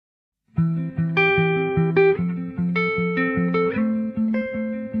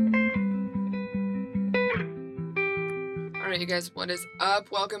Alright, you guys, what is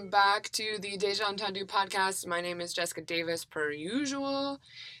up? Welcome back to the Deja Entendu podcast. My name is Jessica Davis, per usual.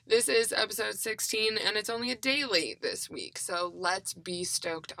 This is episode 16, and it's only a day late this week, so let's be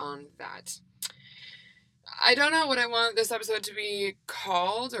stoked on that. I don't know what I want this episode to be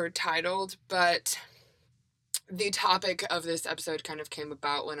called or titled, but the topic of this episode kind of came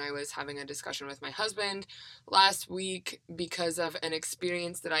about when I was having a discussion with my husband last week because of an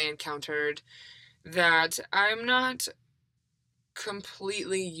experience that I encountered that I'm not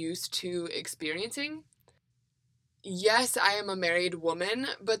completely used to experiencing. Yes, I am a married woman,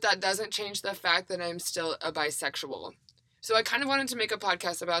 but that doesn't change the fact that I'm still a bisexual. So I kind of wanted to make a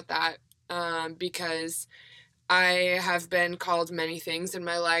podcast about that because I have been called many things in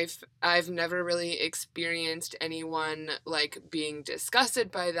my life. I've never really experienced anyone like being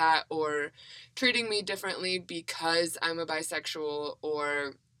disgusted by that or treating me differently because I'm a bisexual,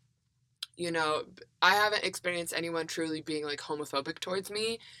 or I haven't experienced anyone truly being like homophobic towards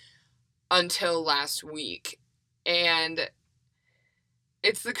me until last week. And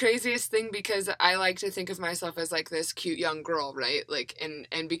it's the craziest thing because I like to think of myself as like this cute young girl, right? Like,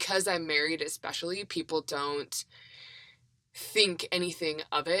 and because I'm married especially, people don't think anything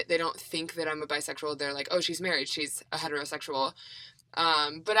of it. They don't think that I'm a bisexual. They're like, oh, she's married, she's a heterosexual.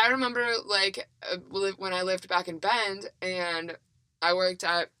 But I remember like when I lived back in Bend and I worked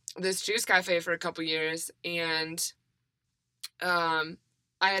at this juice cafe for a couple years, and I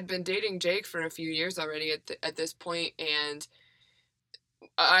had been dating Jake for a few years already at this point, and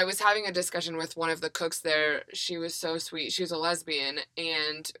I was having a discussion with one of the cooks there. She was so sweet. She was a lesbian,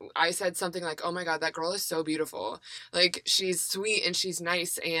 and I said something like, "Oh my God, that girl is so beautiful. Like, she's sweet and she's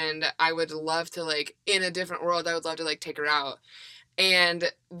nice, and I would love to, like, in a different world, I would love to, like, take her out."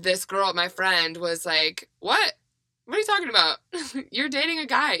 And this girl, my friend, was like, "What? What are you talking about? You're dating a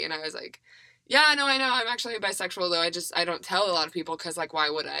guy." And I was like, "Yeah, no, I know. I'm actually bisexual, though. I don't tell a lot of people because, like, why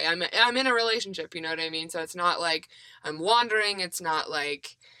would I? I'm in a relationship, you know what I mean? So it's not like I'm wandering. It's not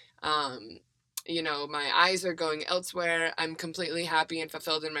like, um, my eyes are going elsewhere. I'm completely happy and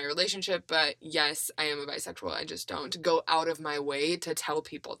fulfilled in my relationship. But yes, I am a bisexual. I just don't go out of my way to tell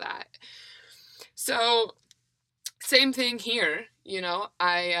people that." So same thing here,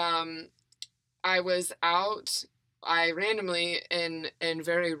 I was out. I randomly and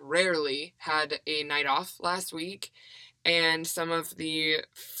very rarely had a night off last week, and some of the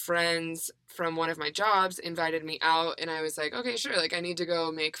friends from one of my jobs invited me out, and I was like, okay, sure, like I need to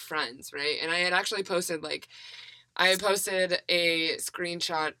go make friends, right? And I had actually posted a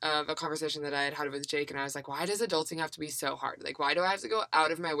screenshot of a conversation that I had had with Jake, and I was like, why does adulting have to be so hard? Like, why do I have to go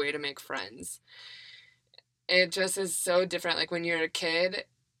out of my way to make friends? It just is so different. Like when you're a kid,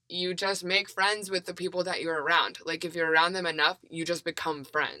 you just make friends with the people that you're around. Like if you're around them enough, you just become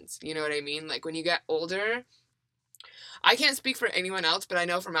friends. You know what I mean? Like when you get older, I can't speak for anyone else, but I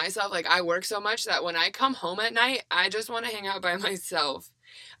know for myself, like I work so much that when I come home at night, I just want to hang out by myself.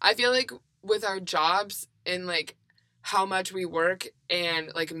 I feel like with our jobs and like how much we work,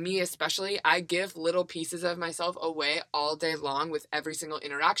 and like me especially, I give little pieces of myself away all day long with every single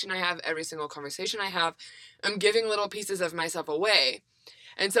interaction I have, every single conversation I have. I'm giving little pieces of myself away.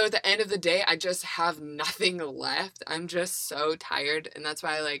 And so at the end of the day, I just have nothing left. I'm just so tired. And that's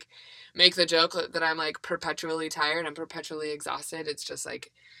why I like make the joke that I'm like perpetually tired. I'm perpetually exhausted. It's just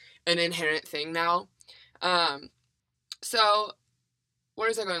like an inherent thing now. Um, so where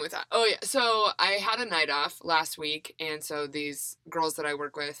was I going with that? Oh yeah. So I had a night off last week. And so these girls that I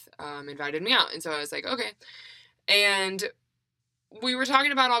work with, invited me out. And so I was like, okay. And we were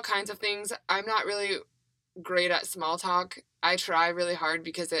talking about all kinds of things. I'm not really great at small talk. I try really hard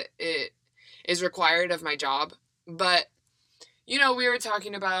because it is required of my job. But, we were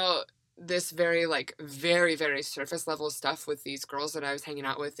talking about this very, like, very, very surface level stuff with these girls that I was hanging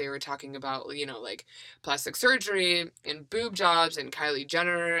out with. They were talking about, like plastic surgery and boob jobs and Kylie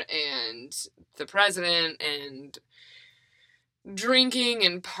Jenner and the president and drinking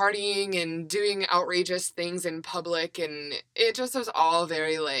and partying and doing outrageous things in public. And it just was all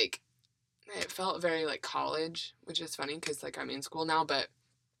very, like, it felt very like college, which is funny because like I'm in school now, but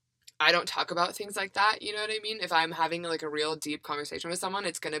I don't talk about things like that. You know what I mean? If I'm having like a real deep conversation with someone,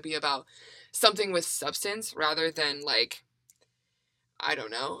 it's going to be about something with substance rather than like, I don't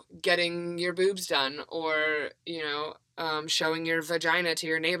know, getting your boobs done or, showing your vagina to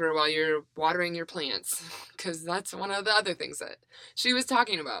your neighbor while you're watering your plants. Because that's one of the other things that she was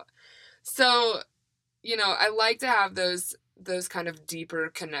talking about. So, I like to have those kind of deeper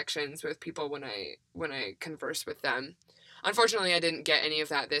connections with people when I converse with them. Unfortunately, I didn't get any of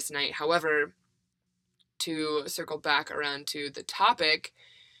that this night. However, to circle back around to the topic,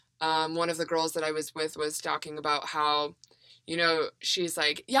 one of the girls that I was with was talking about how you know, she's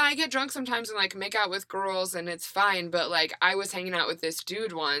like, yeah, I get drunk sometimes and like make out with girls and it's fine, but like I was hanging out with this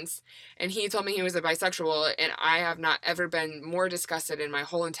dude once and he told me he was a bisexual and I have not ever been more disgusted in my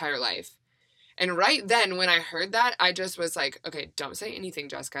whole entire life. And right then when I heard that, I just was like, okay, don't say anything,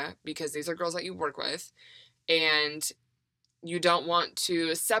 Jessica, because these are girls that you work with and you don't want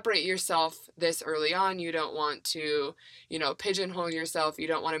to separate yourself this early on. You don't want to, you know, pigeonhole yourself. You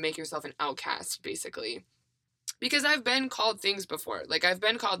don't want to make yourself an outcast, basically. Because I've been called things before. Like, I've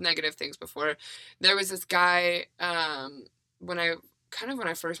been called negative things before. There was this guy, when I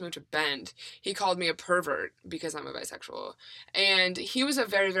first moved to Bend, he called me a pervert because I'm a bisexual. And he was a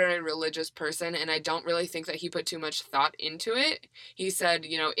very, very religious person, and I don't really think that he put too much thought into it. He said,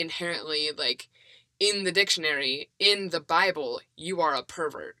 you know, inherently, like, in the dictionary, in the Bible, you are a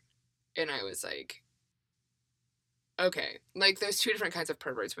pervert. And I was like, okay. Like, there's two different kinds of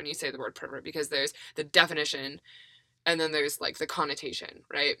perverts when you say the word pervert, because there's the definition and then there's like the connotation,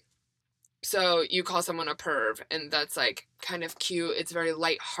 right? So you call someone a perv, and that's like kind of cute. It's very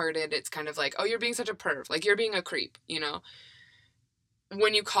lighthearted. It's kind of like, oh, you're being such a perv. Like, you're being a creep, you know?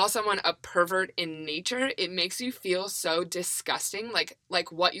 When you call someone a pervert in nature, it makes you feel so disgusting.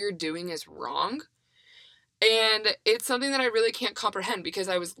 Like what you're doing is wrong. And it's something that I really can't comprehend because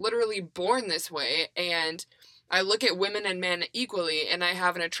I was literally born this way. And I look at women and men equally, and I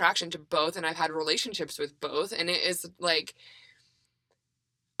have an attraction to both, and I've had relationships with both. And it is like,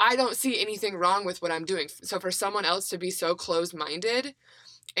 I don't see anything wrong with what I'm doing. So for someone else to be so closed-minded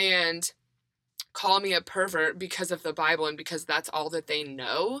and call me a pervert because of the Bible and because that's all that they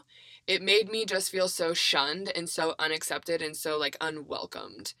know, it made me just feel so shunned and so unaccepted and so like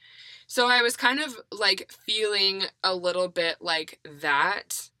unwelcomed. So I was kind of like feeling a little bit like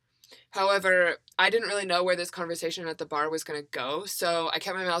that. However, I didn't really know where this conversation at the bar was going to go. So I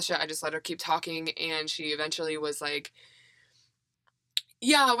kept my mouth shut. I just let her keep talking. And she eventually was like,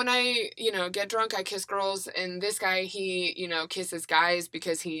 yeah, when I, you know, get drunk, I kiss girls. And this guy, he, you know, kisses guys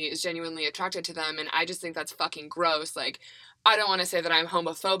because he is genuinely attracted to them. And I just think that's fucking gross. Like, I don't want to say that I'm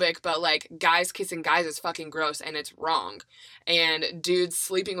homophobic, but like, guys kissing guys is fucking gross and it's wrong. And dudes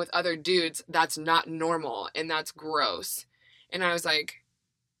sleeping with other dudes, that's not normal and that's gross. And I was like,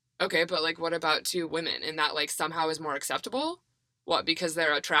 okay, but like, what about two women? And that like somehow is more acceptable? What, because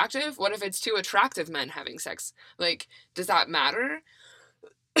they're attractive? What if it's two attractive men having sex? Like, does that matter?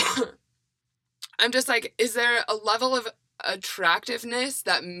 I'm just like, is there a level of attractiveness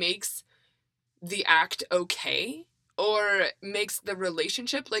that makes the act okay? Or makes the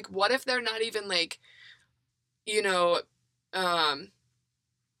relationship, like, what if they're not even like, you know, um,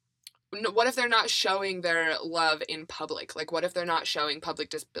 what if they're not showing their love in public? Like, what if they're not showing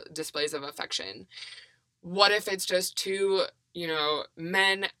public displays of affection? What if it's just two, you know,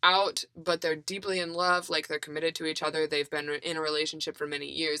 men out, but they're deeply in love, like they're committed to each other, they've been in a relationship for many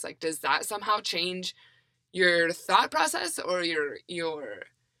years? Like, does that somehow change your thought process or your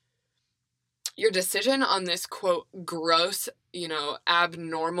decision on this quote gross, you know,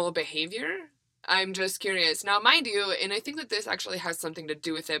 abnormal behavior? I'm just curious. Now, mind you, and I think that this actually has something to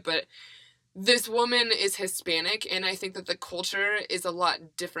do with it, but this woman is Hispanic, and I think that the culture is a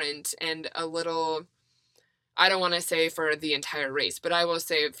lot different and a little, I don't want to say for the entire race, but I will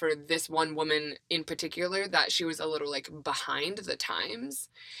say for this one woman in particular that she was a little like behind the times.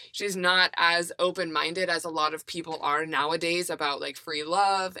 She's not as open-minded as a lot of people are nowadays about like free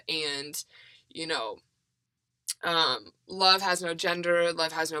love and, you know, love has no gender,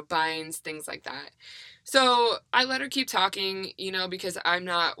 love has no binds, things like that. So I let her keep talking, you know, because I'm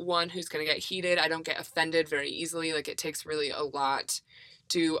not one who's going to get heated. I don't get offended very easily. Like, it takes really a lot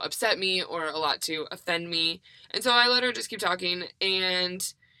to upset me or a lot to offend me. And so I let her just keep talking.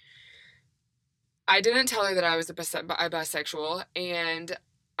 And I didn't tell her that I was a bisexual. And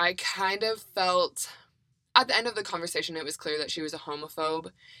I kind of felt at the end of the conversation, it was clear that she was a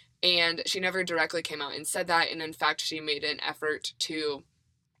homophobe. And she never directly came out and said that. And in fact, she made an effort to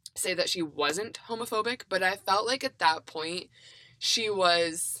say that she wasn't homophobic. But I felt like at that point, she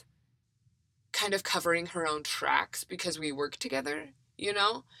was kind of covering her own tracks because we work together, you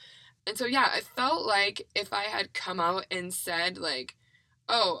know? And so, yeah, I felt like if I had come out and said, like,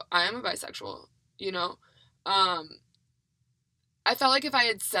 oh, I am a bisexual, you know? I felt like if I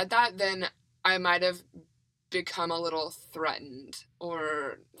had said that, then I might have become a little threatened.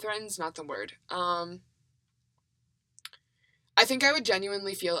 Or, threatened's not the word. I think I would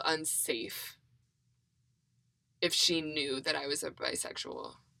genuinely feel unsafe if she knew that I was a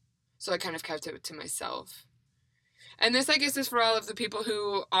bisexual. So I kind of kept it to myself. And this, I guess, is for all of the people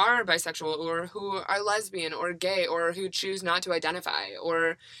who are bisexual or who are lesbian or gay or who choose not to identify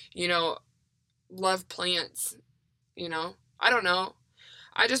or, you know, love plants, you know. I don't know.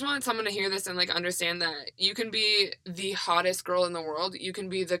 I just want someone to hear this and, like, understand that you can be the hottest girl in the world, you can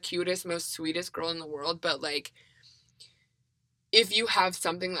be the cutest, most sweetest girl in the world, but, like, if you have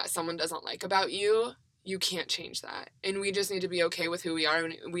something that someone doesn't like about you, you can't change that. And we just need to be okay with who we are,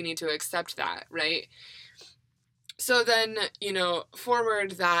 and we need to accept that, right? So then,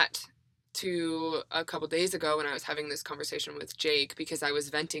 forward that to a couple days ago when I was having this conversation with Jake because I was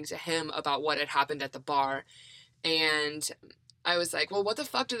venting to him about what had happened at the bar. And I was like, well, what the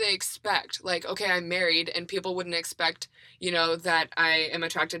fuck do they expect? Like, okay, I'm married and people wouldn't expect, that I am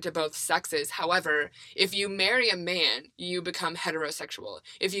attracted to both sexes. However, if you marry a man, you become heterosexual.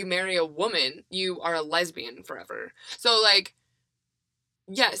 If you marry a woman, you are a lesbian forever. So, like,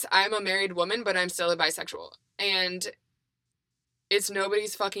 yes, I'm a married woman, but I'm still a bisexual. And it's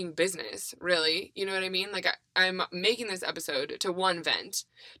nobody's fucking business, really. You know what I mean? Like, I'm making this episode to, one, vent,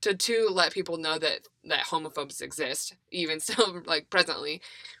 to, two, let people know that homophobes exist, even still, like, presently.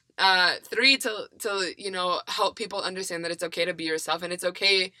 Three, to help people understand that it's okay to be yourself, and it's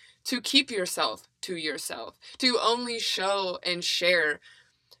okay to keep yourself to yourself, to only show and share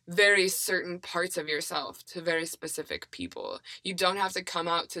very certain parts of yourself to very specific people. You don't have to come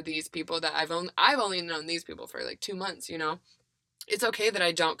out to these people that I've only known these people for like 2 months, It's okay that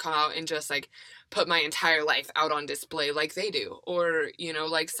I don't come out and just like put my entire life out on display like they do, or,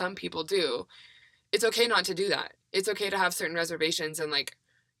 like some people do. It's okay not to do that. It's okay to have certain reservations and, like,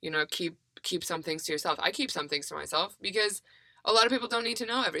 keep some things to yourself. I keep some things to myself because a lot of people don't need to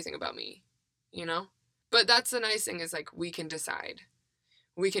know everything about me, But that's the nice thing is, like, we can decide.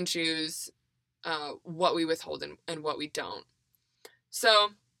 We can choose what we withhold and what we don't.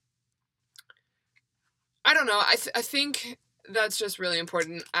 So, I don't know. I think that's just really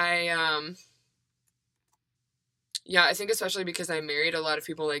important. I think especially because I'm married, a lot of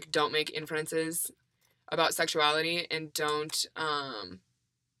people, like, don't make inferences about sexuality and don't,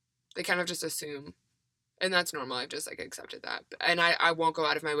 they kind of just assume. And that's normal. I've just, like, accepted that. And I won't go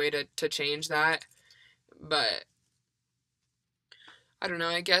out of my way to change that. But I don't know.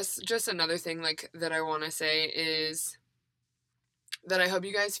 I guess just another thing, like, that I want to say is that I hope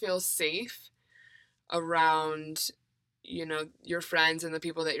you guys feel safe around, your friends and the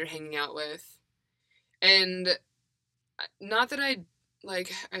people that you're hanging out with. And not that I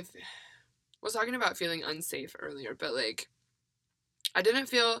was talking about feeling unsafe earlier, but, like, I didn't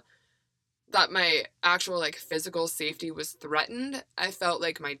feel that my actual, like, physical safety was threatened. I felt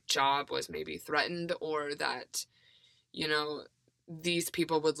like my job was maybe threatened, or that, these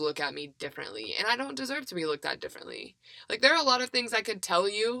people would look at me differently. And I don't deserve to be looked at differently. Like, there are a lot of things I could tell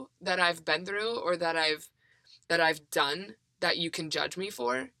you that I've been through or that I've done that you can judge me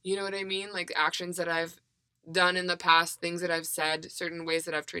for. You know what I mean? Like, actions that I've done in the past, things that I've said, certain ways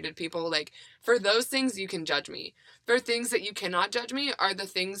that I've treated people. Like, for those things, you can judge me. For things that you cannot judge me are the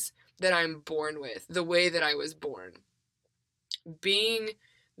things that I'm born with, the way that I was born. Being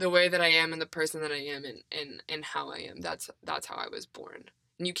the way that I am and the person that I am and how I am. That's how I was born.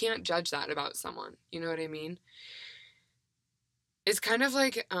 And you can't judge that about someone. You know what I mean? It's kind of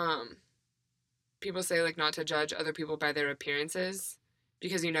like, people say, like, not to judge other people by their appearances,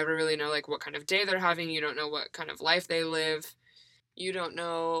 because you never really know, like, what kind of day they're having. You don't know what kind of life they live. You don't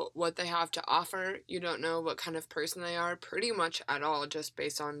know what they have to offer. You don't know what kind of person they are pretty much at all, just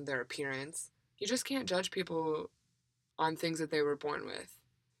based on their appearance. You just can't judge people on things that they were born with,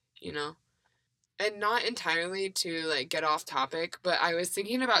 And not entirely to, like, get off topic, but I was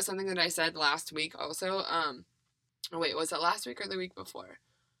thinking about something that I said last week also. Wait, was it last week or the week before?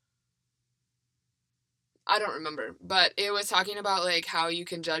 I don't remember, but it was talking about, like, how you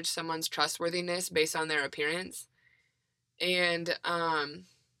can judge someone's trustworthiness based on their appearance. And I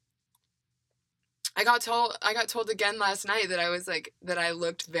got told again last night that I was like, that I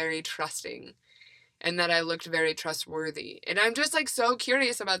looked very trusting and that I looked very trustworthy. And I'm just, like, so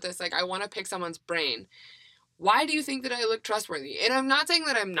curious about this. Like, I want to pick someone's brain. Why do you think that I look trustworthy? And I'm not saying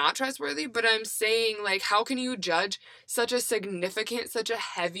that I'm not trustworthy, but I'm saying, like, how can you judge such a significant, such a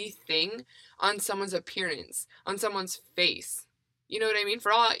heavy thing on someone's appearance, on someone's face? You know what I mean?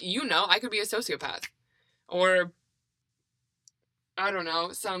 For all I could be a sociopath. Or, I don't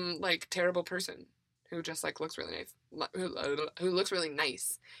know, some, like, terrible person who just, like, looks really nice. Who looks really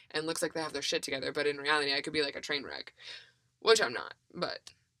nice and looks like they have their shit together, but in reality, I could be, like, a train wreck. Which I'm not, but,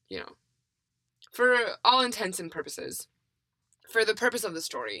 for all intents and purposes, for the purpose of the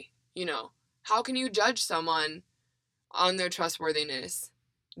story, how can you judge someone on their trustworthiness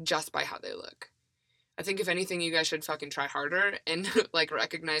just by how they look? I think if anything, you guys should fucking try harder and, like,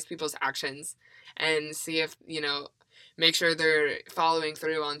 recognize people's actions and see if, make sure they're following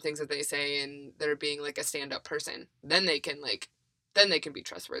through on things that they say and they're being like a stand-up person. Then they can be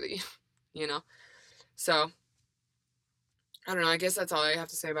trustworthy, you know? So, I don't know, I guess that's all I have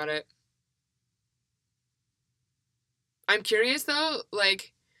to say about it. I'm curious though,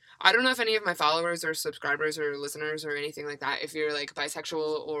 like, I don't know if any of my followers or subscribers or listeners or anything like that, if you're like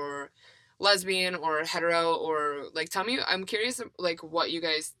bisexual or lesbian or hetero, or like, tell me, I'm curious like what you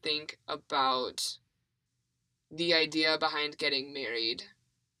guys think about the idea behind getting married.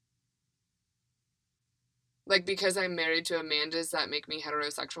 Like, because I'm married to a man, does that make me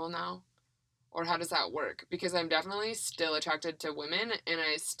heterosexual now? Or how does that work? Because I'm definitely still attracted to women, and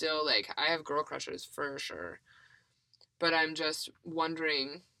I still, like, I have girl crushes for sure. But I'm just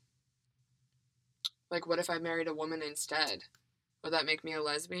wondering, like, what if I married a woman instead? Would that make me a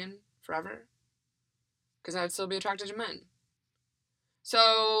lesbian forever? Because I would still be attracted to men.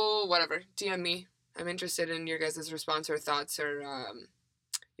 So, whatever. DM me. I'm interested in your guys' response or thoughts or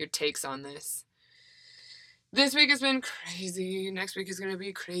your takes on this. This week has been crazy. Next week is going to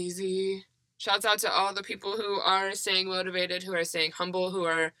be crazy. Shouts out to all the people who are staying motivated, who are staying humble, who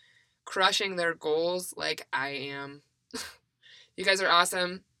are crushing their goals like I am. You guys are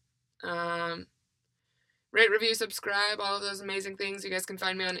awesome. Rate, review, subscribe, all of those amazing things. You guys can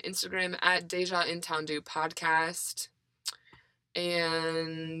find me on Instagram at Deja Intandu Podcast.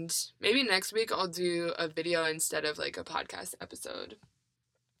 And maybe next week I'll do a video instead of like a podcast episode.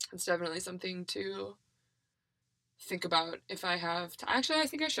 It's definitely something to think about if I have actually, I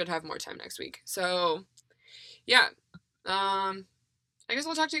think I should have more time next week. So yeah, I guess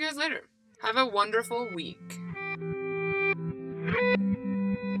we'll talk to you guys later. Have a wonderful week.